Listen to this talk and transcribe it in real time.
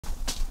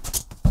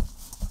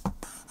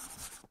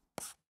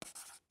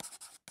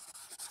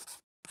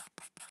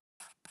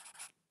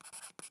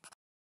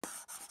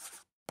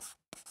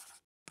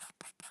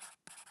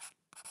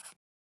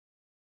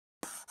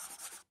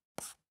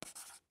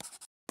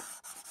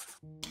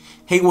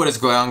Hey, what is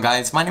going on,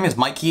 guys? My name is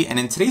Mikey, and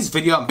in today's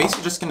video I'm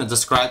basically just going to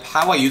describe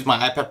how I use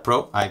my iPad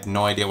Pro. I have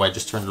no idea why I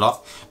just turned it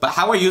off, but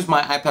how I use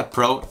my iPad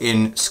Pro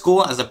in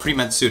school as a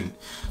pre-med student.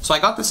 So I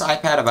got this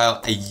iPad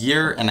about a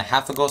year and a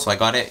half ago, so I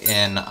got it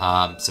in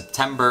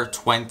September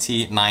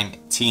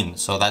 2019.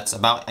 So that's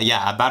about a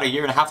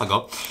year and a half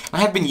ago. I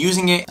have been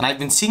using it, and I've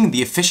been seeing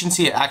the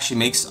efficiency it actually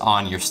makes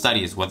on your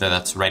studies, whether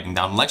that's writing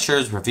down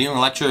lectures, reviewing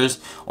lectures,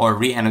 or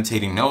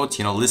re-annotating notes,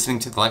 listening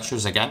to the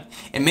lectures again.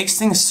 It makes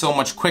things so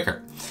much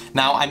quicker.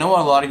 Now, I know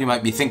a lot of you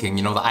might be thinking,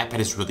 the iPad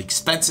is really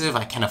expensive,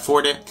 I can't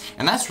afford it,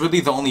 and that's really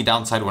the only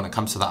downside when it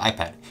comes to the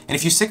iPad. And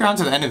if you stick around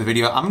to the end of the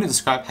video, I'm going to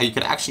describe how you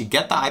could actually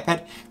get the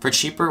iPad for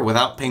cheaper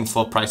without paying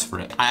full price for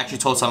it. I actually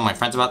told some of my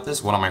friends about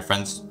this. One of my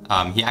friends,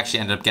 he actually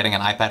ended up getting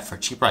an iPad for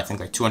cheaper, I think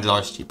like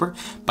 $200 cheaper,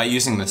 by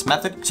using this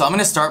method. So I'm going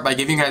to start by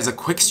giving you guys a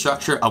quick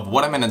structure of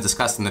what I'm going to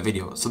discuss in the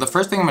video. So the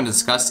first thing I'm going to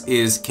discuss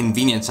is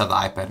convenience of the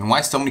iPad and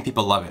why so many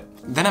people love it.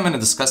 Then I'm going to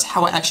discuss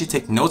how I actually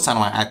take notes on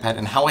my iPad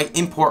and how I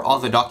import all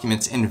the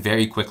documents in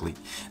very quickly.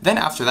 Then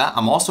after that,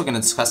 I'm also going to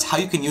discuss how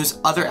you can use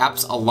other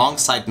apps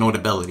alongside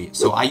Notability.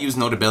 So I use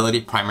Notability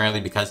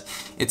primarily because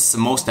it's the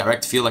most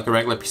direct feel like a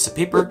regular piece of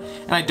paper,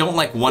 and I don't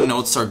like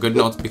OneNotes or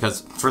GoodNotes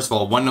because, first of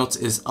all, OneNotes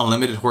is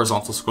unlimited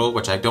horizontal scroll,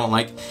 which I don't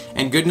like,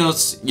 and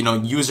GoodNotes,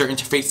 user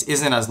interface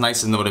isn't as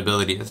nice as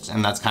Notability,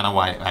 and that's kind of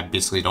why I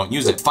basically don't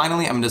use it.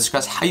 Finally, I'm going to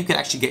discuss how you can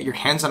actually get your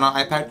hands on an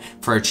iPad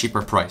for a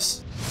cheaper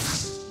price.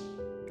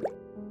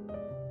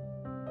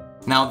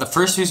 Now, the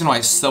first reason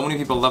why so many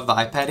people love the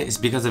iPad is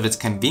because of its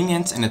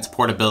convenience and its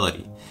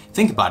portability.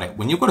 Think about it.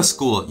 When you go to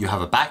school, you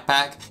have a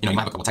backpack, you might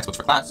have a couple textbooks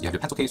for class, you have your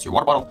pencil case, your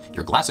water bottle,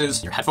 your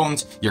glasses, your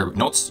headphones, your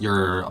notes,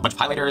 a bunch of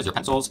highlighters, your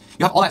pencils.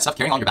 You have all that stuff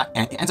carrying on your back,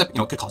 and it ends up,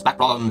 it could cause back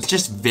problems. It's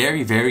just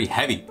very, very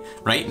heavy,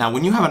 right? Now,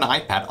 when you have an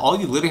iPad, all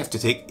you literally have to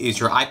take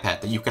is your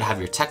iPad. That you could have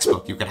your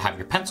textbook, you could have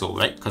your pencil,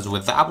 right? Because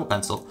with the Apple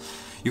Pencil,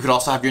 you could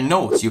also have your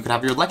notes, you could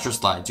have your lecture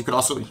slides, you could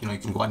also, you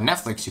can go on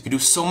Netflix, you could do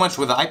so much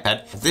with the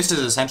iPad. This is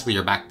essentially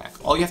your backpack.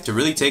 All you have to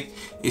really take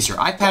is your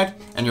iPad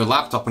and your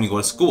laptop when you go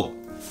to school,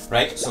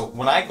 right? So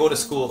when I go to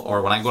school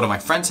or when I go to my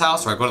friend's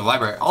house or I go to the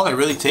library, all I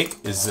really take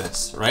is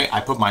this, right? I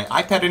put my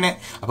iPad in it,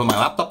 I put my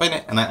laptop in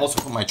it, and I also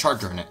put my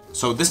charger in it.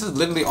 So this is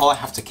literally all I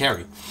have to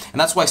carry. And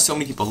that's why so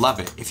many people love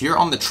it. If you're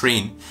on the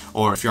train,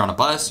 or if you're on a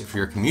bus, if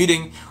you're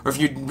commuting, or if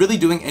you're really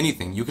doing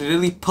anything, you can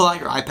literally pull out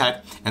your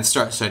iPad and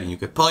start studying. You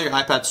could pull out your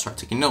iPad, start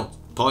taking notes.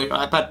 Pull out your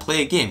iPad,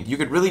 play a game. You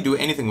could really do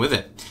anything with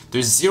it.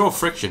 There's zero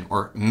friction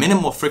or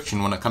minimal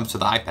friction when it comes to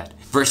the iPad.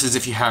 Versus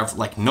if you have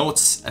like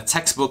notes, a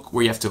textbook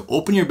where you have to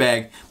open your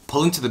bag,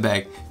 pull into the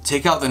bag,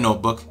 take out the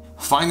notebook,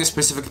 find the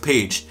specific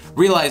page,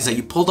 realize that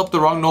you pulled up the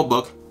wrong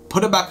notebook,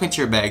 put it back into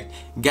your bag,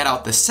 get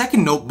out the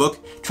second notebook,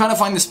 trying to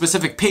find the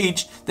specific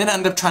page, then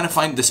end up trying to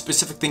find the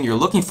specific thing you're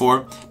looking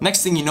for.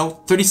 Next thing you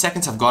know, 30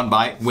 seconds have gone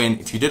by when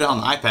if you did it on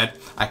the iPad,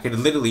 I could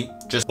literally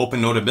just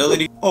open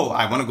Notability. Oh,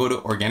 I want to go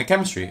to organic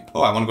chemistry.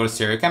 Oh, I want to go to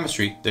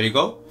stereochemistry. There you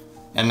go.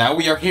 And now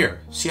we are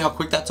here. See how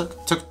quick that took?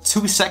 It took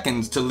 2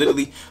 seconds to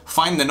literally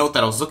find the note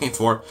that I was looking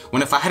for,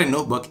 when if I had a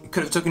notebook, it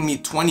could have taken me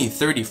 20,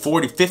 30,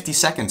 40, 50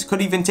 seconds.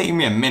 Could even take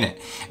me a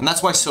minute. And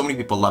that's why so many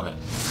people love it.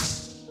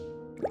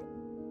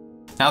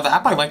 Now, the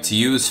app I like to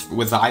use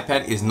with the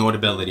iPad is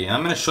Notability, and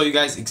I'm going to show you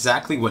guys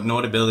exactly what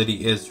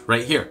Notability is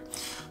right here.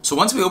 So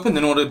once we open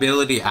the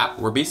Notability app,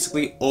 we're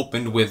basically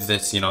opened with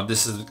this,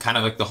 this is kind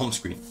of like the home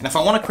screen. And if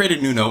I want to create a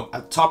new note,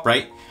 at the top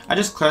right, I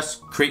just press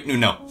Create New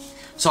Note.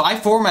 So I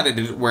formatted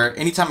it where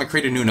anytime I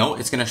create a new note,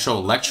 it's going to show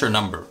lecture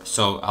number.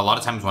 So a lot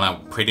of times when I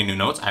create a new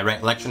notes, I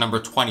write lecture number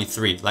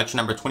 23, lecture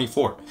number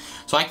 24.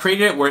 So I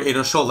created it where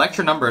it'll show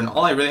lecture number, and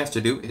all I really have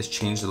to do is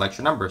change the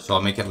lecture number. So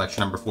I'll make it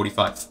lecture number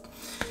 45.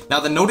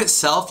 Now the note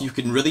itself, you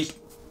can really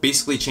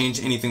basically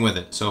change anything with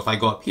it. So if I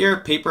go up here,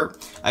 paper,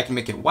 I can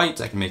make it white,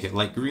 I can make it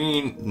light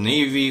green,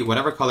 navy,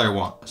 whatever color I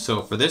want.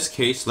 So for this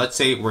case, let's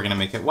say we're gonna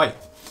make it white.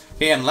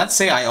 Okay, and let's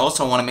say I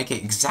also want to make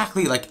it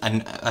exactly like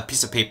a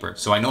piece of paper.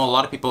 So I know a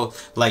lot of people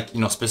like,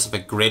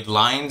 specific grid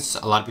lines.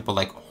 A lot of people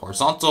like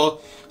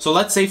horizontal. So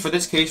let's say for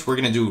this case, we're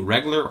going to do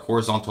regular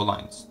horizontal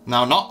lines.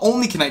 Now, not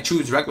only can I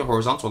choose regular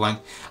horizontal lines,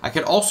 I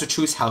could also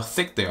choose how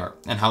thick they are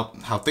and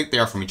how thick they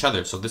are from each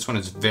other. So this one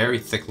is very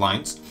thick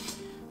lines,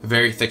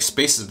 very thick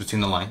spaces between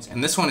the lines.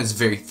 And this one is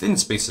very thin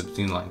spaces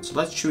between the lines. So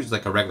let's choose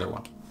like a regular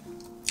one.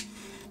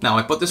 Now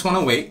I put this one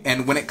away,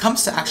 and when it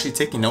comes to actually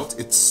taking notes,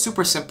 it's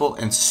super simple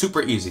and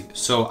super easy.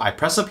 So I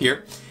press up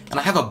here, and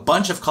I have a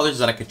bunch of colors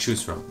that I could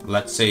choose from.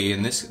 Let's say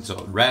in this,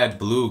 so red,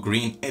 blue,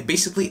 green,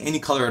 basically any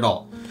color at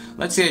all.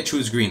 Let's say I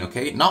choose green,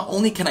 okay? Not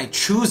only can I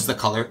choose the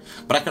color,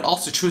 but I could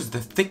also choose the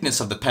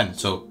thickness of the pen.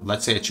 So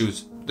let's say I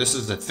choose, this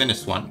is the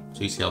thinnest one.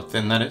 So you see how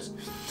thin that is?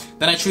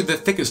 Then I choose the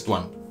thickest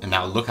one, and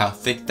now look how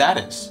thick that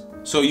is.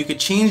 So you could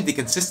change the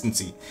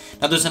consistency.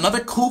 Now there's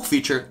another cool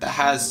feature that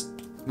has,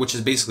 which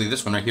is basically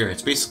this one right here.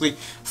 It's basically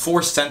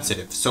force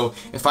sensitive. So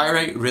if I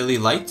write really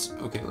light,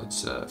 okay,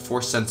 let's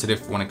force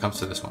sensitive when it comes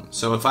to this one.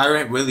 So if I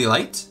write really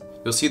light,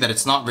 you'll see that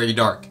it's not very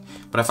dark.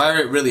 But if I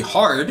write really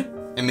hard,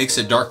 it makes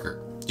it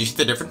darker. Do You see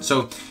the difference?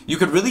 So you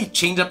could really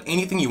change up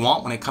anything you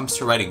want when it comes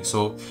to writing.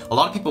 So a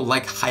lot of people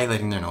like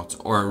highlighting their notes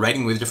or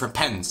writing with different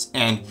pens,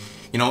 and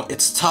you know,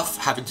 it's tough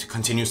having to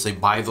continuously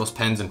buy those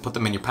pens and put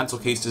them in your pencil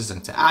cases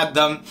and to add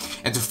them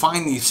and to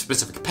find the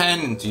specific pen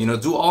and to, you know,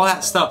 do all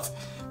that stuff.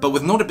 But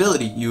with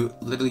Notability, you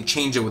literally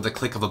change it with a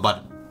click of a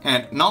button.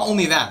 And not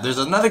only that, there's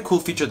another cool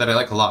feature that I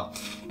like a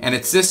lot, and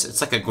it's this. It's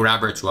like a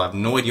grabber tool. I have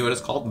no idea what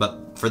it's called,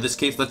 but for this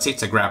case, let's say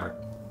it's a grabber.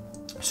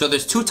 So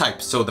there's two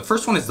types. So the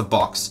first one is the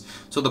box.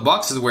 So the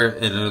box is where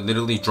it'll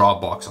literally draw a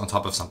box on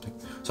top of something.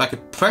 So I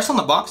could press on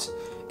the box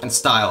and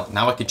style.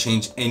 Now I could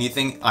change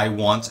anything I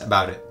want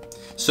about it.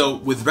 So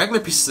with regular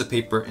pieces of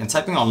paper and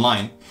typing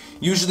online,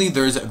 usually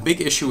there's a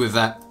big issue with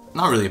that.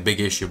 Not really a big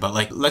issue, but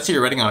like, let's say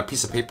you're writing on a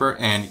piece of paper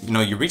and you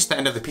know, you reach the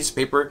end of the piece of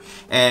paper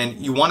and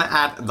you want to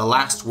add the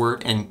last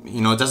word, and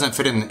you know, it doesn't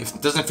fit in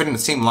the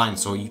same line,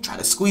 so you try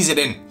to squeeze it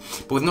in.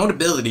 But with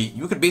Notability,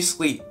 you could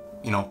basically,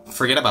 you know,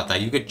 forget about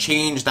that. You could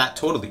change that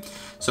totally.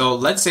 So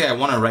let's say I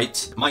want to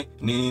write, my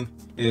name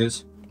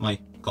is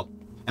Michael.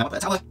 And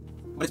with Atalla,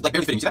 but it's like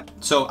barely fitting, you see that?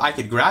 So I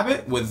could grab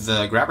it with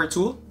the grabber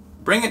tool,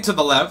 bring it to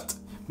the left,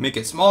 make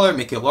it smaller,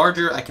 make it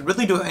larger. I could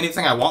really do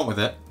anything I want with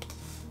it.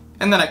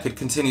 And then I could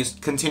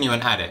continue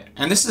and add it.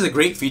 And this is a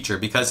great feature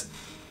because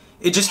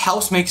it just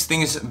helps make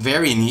things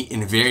very neat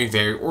and very,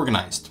 very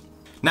organized.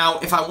 Now,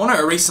 if I want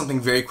to erase something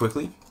very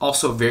quickly,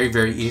 also very,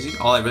 very easy.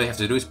 All I really have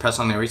to do is press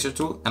on the eraser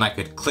tool and I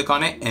could click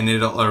on it and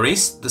it'll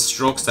erase the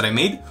strokes that I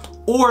made,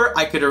 or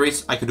I could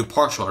do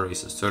partial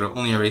erases, so it'll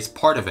only erase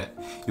part of it.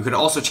 You could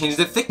also change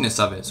the thickness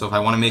of it. So if I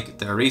want to make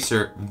the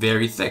eraser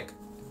very thick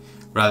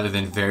rather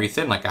than very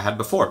thin like I had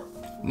before.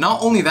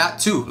 Not only that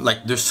too,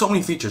 like there's so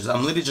many features.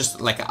 I'm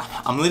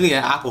literally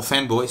an Apple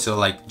fanboy, so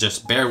like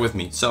just bear with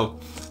me. So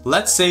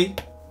let's say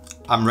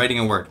I'm writing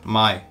a word,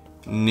 my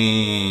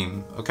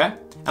name, okay?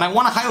 And I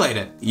want to highlight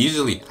it.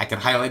 Easily, I can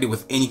highlight it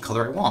with any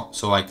color I want.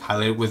 So I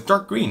highlight it with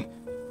dark green.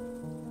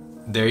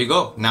 There you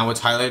go. Now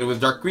it's highlighted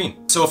with dark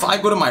green. So if I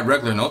go to my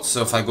regular notes,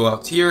 so if I go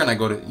out here and I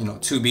go to, you know,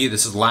 2B,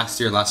 this is last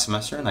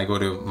semester, and I go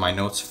to my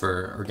notes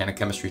for Organic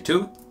Chemistry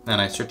 2, and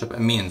I search up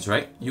amines,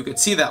 right? You could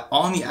see that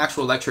on the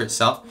actual lecture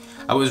itself,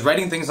 I was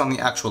writing things on the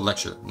actual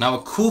lecture. Now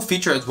a cool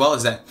feature as well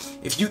is that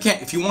if you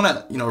want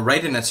to, you know,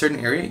 write in a certain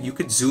area, you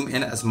could zoom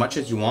in as much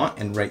as you want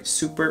and write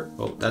super,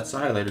 oh, that's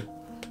highlighted.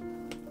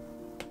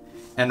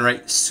 And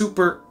write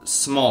super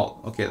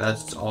small. Okay,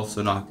 that's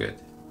also not good.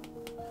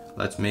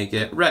 Let's make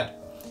it red.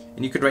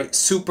 And you could write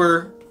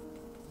super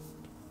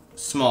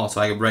small,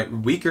 so I could write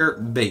weaker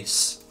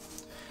base.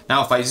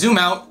 Now if I zoom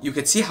out, you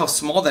could see how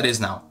small that is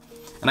now.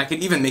 And I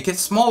could even make it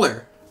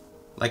smaller,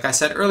 like I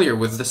said earlier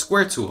with the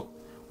square tool,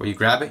 where you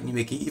grab it and you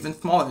make it even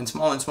smaller and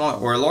smaller and smaller,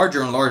 or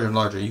larger and larger and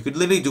larger. You could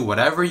literally do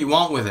whatever you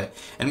want with it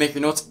and make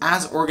your notes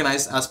as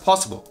organized as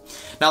possible.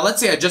 Now let's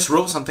say I just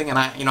wrote something and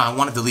I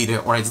want to delete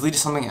it, or I deleted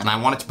something and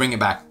I wanted to bring it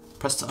back.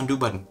 Press the undo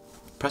button.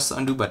 Press the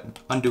undo button.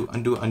 Undo,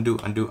 undo, undo,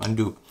 undo,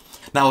 undo.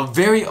 Now a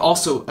very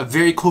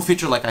cool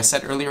feature, like I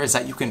said earlier, is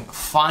that you can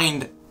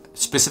find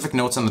specific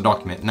notes in the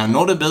document. Now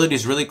Notability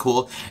is really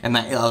cool and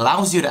that it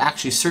allows you to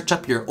actually search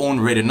up your own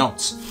written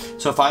notes.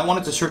 So if I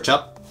wanted to search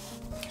up,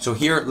 so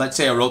here, let's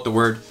say I wrote the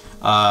word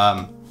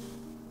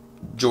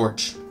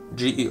George,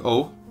 G-E-O-R-G-E.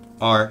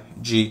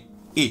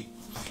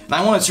 And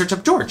I want to search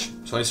up George.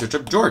 So I search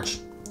up George.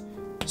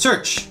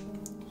 Search.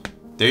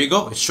 There you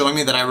go. It's showing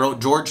me that I wrote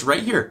George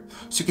right here.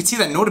 So you can see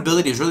that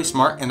Notability is really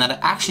smart and that it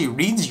actually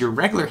reads your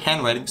regular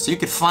handwriting so you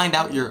could find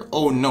out your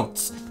own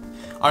notes.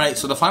 Alright,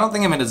 so the final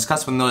thing I'm going to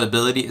discuss with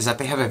Notability is that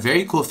they have a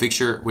very cool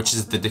feature, which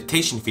is the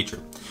dictation feature.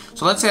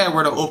 So let's say I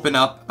were to open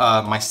up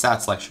my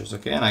stats lectures,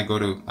 okay, and I go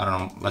to, I don't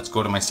know, let's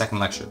go to my second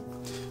lecture.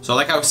 So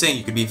like I was saying,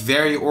 you could be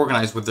very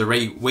organized with the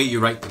way you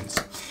write things.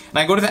 And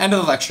I go to the end of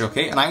the lecture,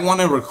 okay, and I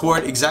want to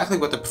record exactly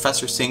what the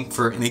professor's saying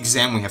for an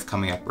exam we have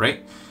coming up,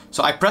 right?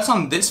 So I press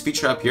on this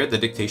feature up here, the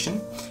dictation,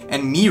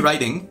 and me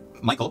writing,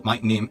 Michael, my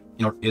name,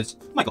 you know, is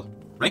Michael,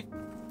 right?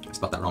 I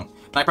spelled that wrong.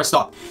 And I press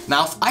stop.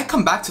 Now, if I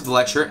come back to the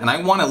lecture and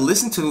I want to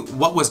listen to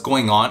what was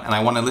going on, and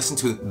I want to listen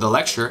to the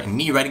lecture and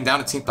me writing down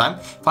at the same time,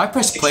 if I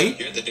press play,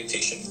 here the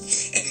dictation,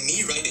 and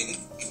me writing,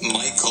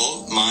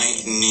 Michael, my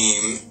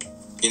name,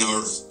 you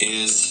know,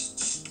 is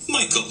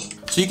Michael.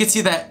 So you can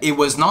see that it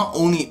was not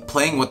only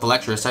playing what the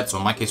lecturer said, so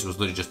in my case it was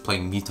literally just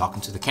playing me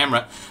talking to the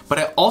camera, but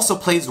it also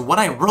plays what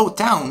I wrote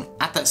down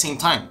at that same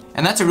time.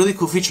 And that's a really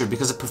cool feature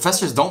because if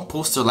professors don't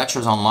post their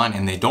lectures online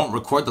and they don't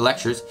record the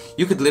lectures,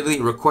 you could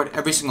literally record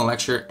every single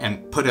lecture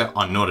and put it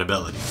on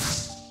Notability.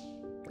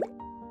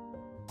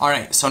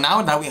 Alright, so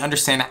now that we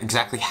understand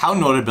exactly how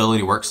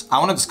Notability works, I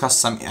want to discuss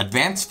some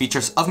advanced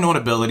features of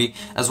Notability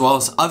as well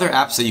as other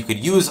apps that you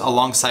could use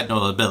alongside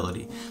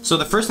Notability. So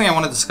the first thing I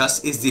want to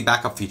discuss is the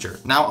backup feature.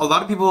 Now a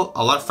lot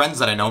of friends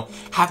that I know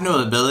have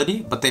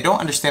Notability, but they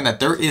don't understand that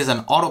there is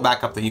an auto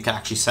backup that you can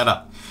actually set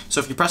up. So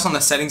if you press on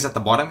the settings at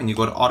the bottom and you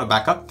go to auto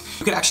backup,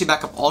 you can actually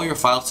back up all your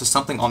files to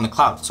something on the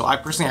cloud. So I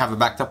personally have it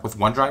backed up with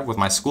OneDrive with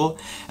my school,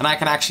 and I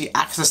can actually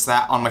access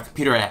that on my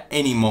computer at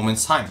any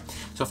moment's time.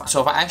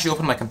 So if I actually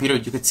open my computer,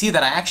 you can could see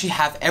that I actually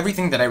have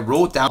everything that I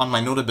wrote down on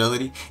my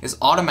Notability is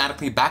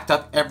automatically backed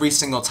up every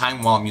single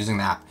time while I'm using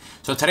the app.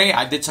 So today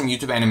I did some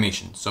YouTube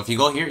animation. So if you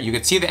go here, you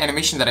can see the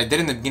animation that I did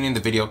in the beginning of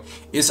the video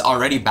is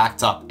already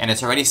backed up and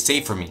it's already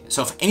saved for me.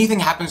 So if anything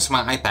happens to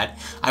my iPad,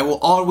 I will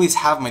always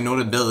have my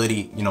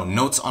Notability,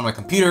 notes on my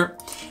computer.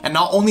 And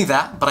not only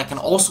that, but I can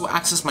also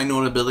access my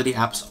Notability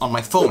apps on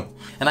my phone.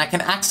 And I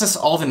can access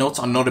all the notes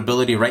on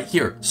Notability right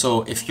here.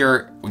 So if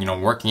you're,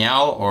 working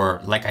out,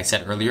 or like I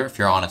said earlier, if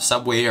you're on a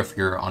subway, or if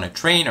you're on a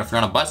train, or if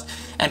you're on a bus,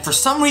 and for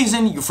some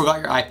reason you forgot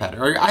your iPad,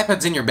 or your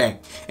iPad's in your bag,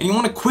 and you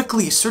want to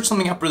quickly search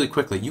something up really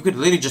quickly, you could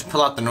literally just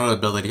pull out the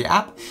Notability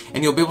app,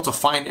 and you'll be able to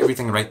find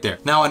everything right there.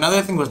 Now,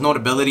 another thing with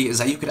Notability is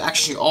that you could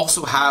actually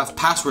also have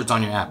passwords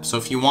on your app. So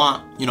if you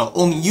want,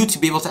 only you to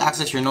be able to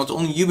access your notes,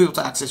 only you be able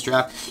to access your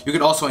app, you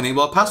could also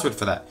enable a password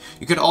for that.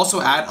 You could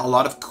also add a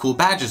lot of cool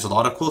badges, a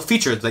lot of cool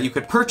features that you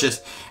could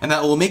purchase, and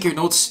that will make your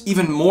notes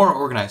even more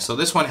organized. So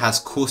this one has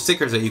cool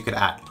stickers that you could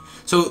add.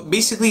 So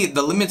basically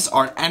the limits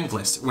are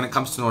endless when it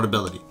comes to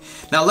Notability.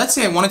 Now let's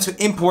say I wanted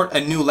to import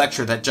a new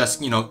lecture that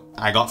just,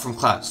 I got from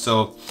class.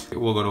 So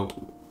we'll go to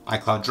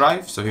iCloud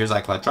Drive. So here's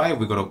iCloud Drive.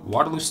 We go to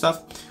Waterloo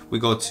stuff. We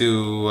go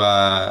to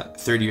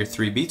third year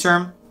 3B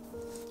term.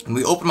 And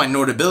we open my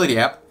Notability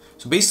app.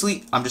 So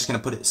basically I'm just going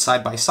to put it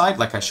side by side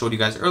like I showed you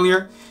guys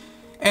earlier.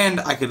 And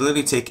I could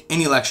literally take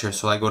any lecture.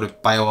 So I go to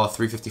BioL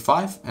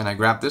 355 and I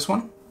grab this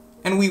one.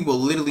 And we will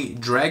literally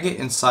drag it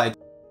inside.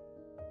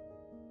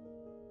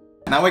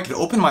 Now I could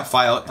open my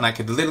file and I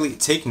could literally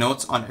take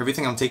notes on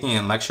everything I'm taking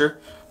in lecture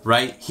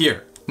right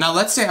here. Now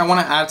let's say I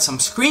want to add some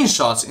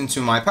screenshots into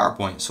my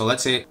PowerPoint. So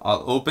let's say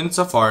I'll open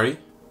Safari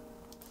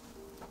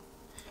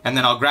and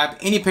then I'll grab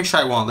any picture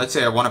I want. Let's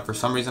say I want it for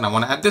some reason, I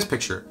want to add this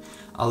picture.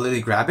 I'll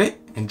literally grab it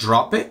and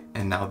drop it,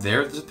 and now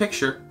there's the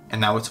picture, and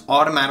now it's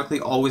automatically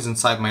always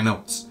inside my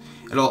notes.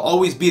 It'll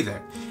always be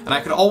there. And I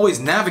could always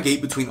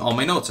navigate between all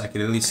my notes. I could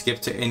literally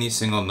skip to any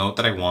single note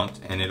that I want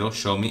and it'll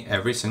show me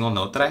every single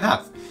note that I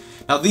have.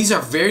 Now these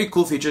are very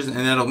cool features and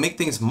it'll make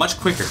things much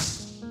quicker.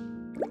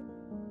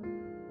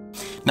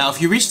 Now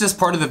if you reach this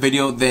part of the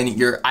video, then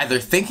you're either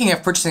thinking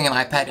of purchasing an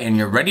iPad and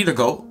you're ready to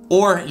go,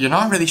 or you're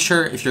not really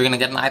sure if you're gonna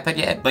get an iPad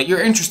yet, but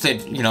you're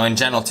interested, in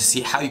general to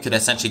see how you could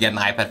essentially get an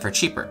iPad for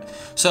cheaper.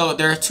 So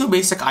there are two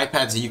basic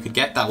iPads that you could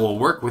get that will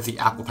work with the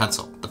Apple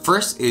Pencil. The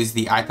first is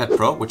the iPad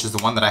Pro, which is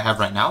the one that I have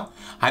right now.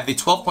 I have the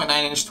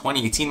 12.9-inch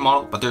 2018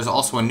 model, but there's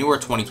also a newer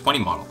 2020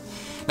 model.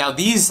 Now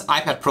these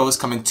iPad Pros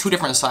come in two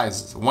different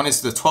sizes. One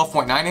is the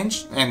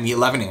 12.9-inch and the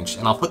 11-inch,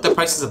 and I'll put the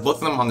prices of both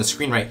of them on the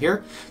screen right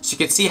here so you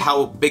can see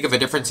how big of a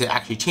difference it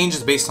actually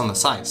changes based on the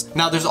size.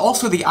 Now there's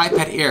also the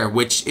iPad Air,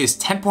 which is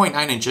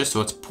 10.9 inches, so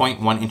it's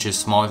 0.1 inches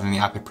smaller than the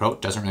iPad Pro.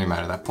 It doesn't really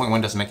matter, that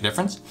 0.1 doesn't make a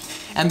difference.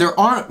 And there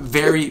aren't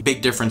very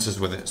big differences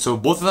with it. So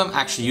both of them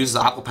actually use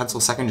the Apple Pencil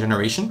 2nd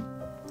generation.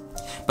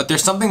 But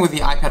there's something with the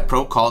iPad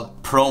Pro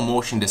called Pro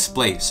Motion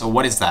Display. So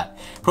what is that?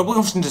 Pro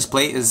Motion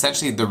Display is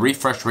essentially the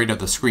refresh rate of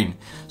the screen.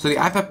 So the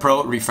iPad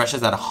Pro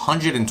refreshes at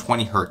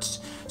 120 Hertz.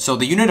 So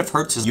the unit of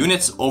Hertz is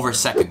units over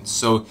seconds.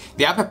 So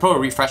the iPad Pro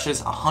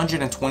refreshes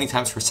 120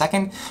 times per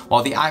second,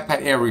 while the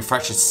iPad Air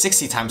refreshes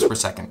 60 times per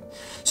second.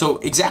 So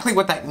exactly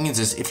what that means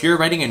is if you're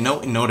writing a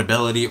note in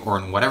Notability or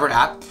in whatever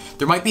app,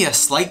 there might be a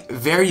slight,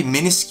 very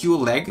minuscule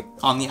lag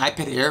on the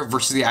iPad Air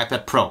versus the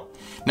iPad Pro.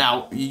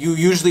 Now, you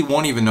usually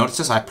won't even notice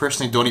this. I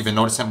personally don't even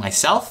notice it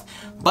myself.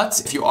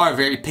 But if you are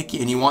very picky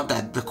and you want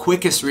the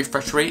quickest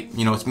refresh rate,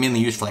 it's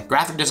mainly used for like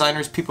graphic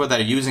designers, people that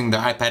are using their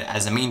iPad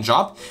as a main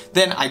job,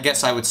 then I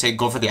guess I would say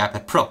go for the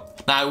iPad Pro.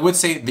 Now, I would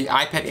say the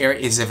iPad Air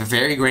is a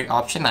very great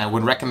option. I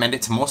would recommend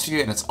it to most of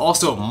you, and it's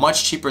also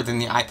much cheaper than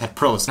the iPad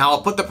Pros. Now,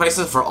 I'll put the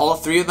prices for all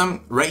three of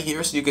them right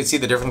here so you can see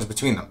the difference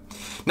between them.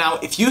 Now,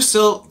 if you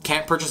still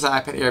can't purchase the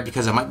iPad Air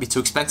because it might be too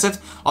expensive,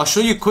 I'll show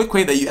you a quick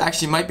way that you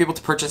actually might be able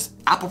to purchase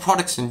Apple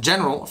products in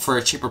general for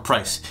a cheaper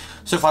price.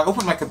 So if I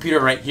open my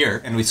computer right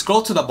here and we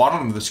scroll to the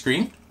bottom of the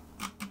screen,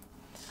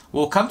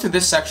 we'll come to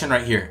this section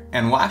right here,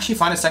 and we'll actually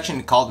find a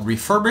section called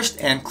Refurbished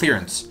and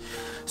Clearance.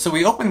 So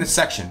we open this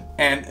section,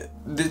 and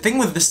the thing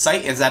with this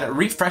site is that it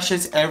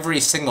refreshes every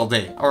single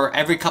day or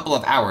every couple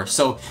of hours.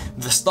 So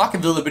the stock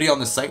availability on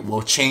the site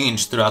will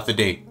change throughout the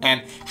day.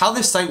 And how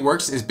this site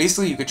works is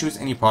basically you could choose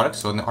any product.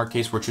 So in our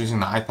case, we're choosing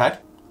the iPad.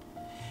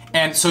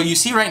 And so you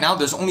see right now,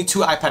 there's only two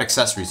iPad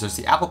accessories. There's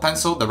the Apple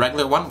Pencil, the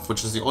regular one,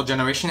 which is the old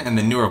generation, and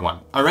the newer one.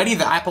 Already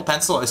the Apple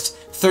Pencil is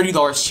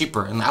 $30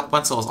 cheaper, and the Apple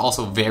Pencil is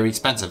also very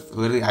expensive.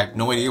 Literally, I have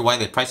no idea why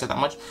they price it that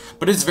much,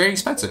 but it's very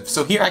expensive.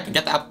 So here I can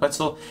get the Apple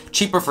Pencil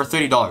cheaper for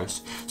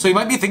 $30. So you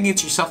might be thinking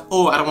to yourself,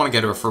 oh, I don't want to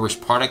get a refurbished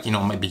product, it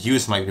might be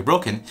used, it might be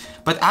broken.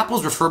 But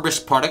Apple's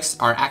refurbished products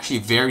are actually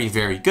very,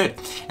 very good.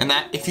 And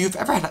that if you've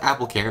ever had an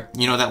Apple Care,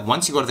 you know that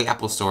once you go to the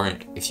Apple store,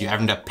 if you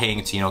end up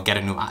paying to, get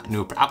a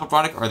new Apple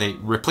product, or they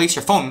replace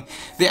your phone,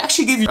 they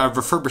actually give you a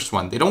refurbished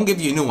one. They don't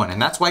give you a new one,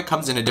 and that's why it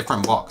comes in a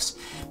different box.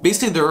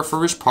 Basically, the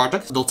refurbished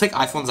product, they'll take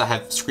iPhones that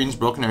have screens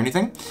broken or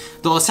anything.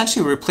 They'll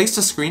essentially replace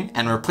the screen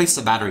and replace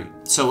the battery.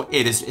 So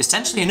it is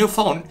essentially a new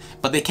phone,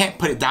 but they can't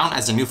put it down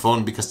as a new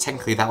phone because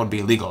technically that would be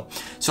illegal.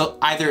 So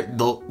either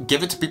they'll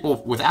give it to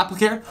people with Apple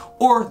Care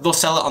or they'll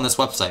sell it on this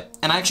website.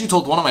 And I actually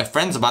told one of my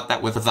friends about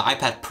that with the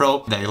iPad Pro,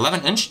 the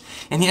 11-inch,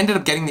 and he ended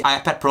up getting the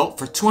iPad Pro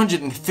for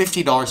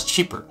 $250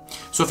 cheaper.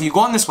 So if you go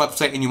on this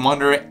website and you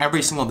monitor it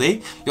every single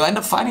day, you'll end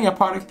up finding a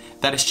product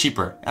that is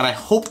cheaper. And I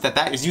hope that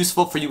that is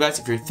useful for you guys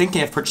if you're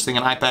thinking of purchasing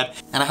an iPad.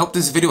 And I hope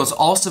this video is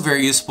also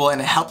very useful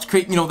and it helped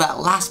create, that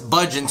last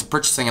budge into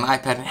purchasing an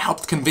iPad and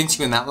helped convince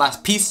you in that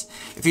last piece.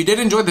 If you did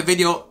enjoy the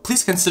video,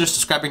 please consider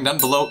subscribing down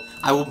below.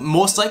 I will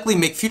most likely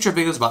make future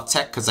videos about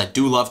tech because I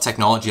do love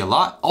technology a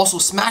lot. Also,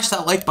 smash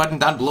that like button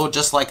down below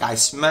just like I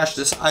smashed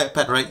this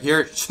iPad right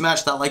here.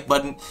 Smash that like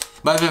button.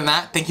 But other than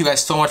that, thank you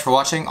guys so much for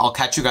watching. I'll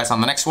catch you guys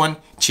on the next one.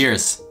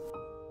 Cheers.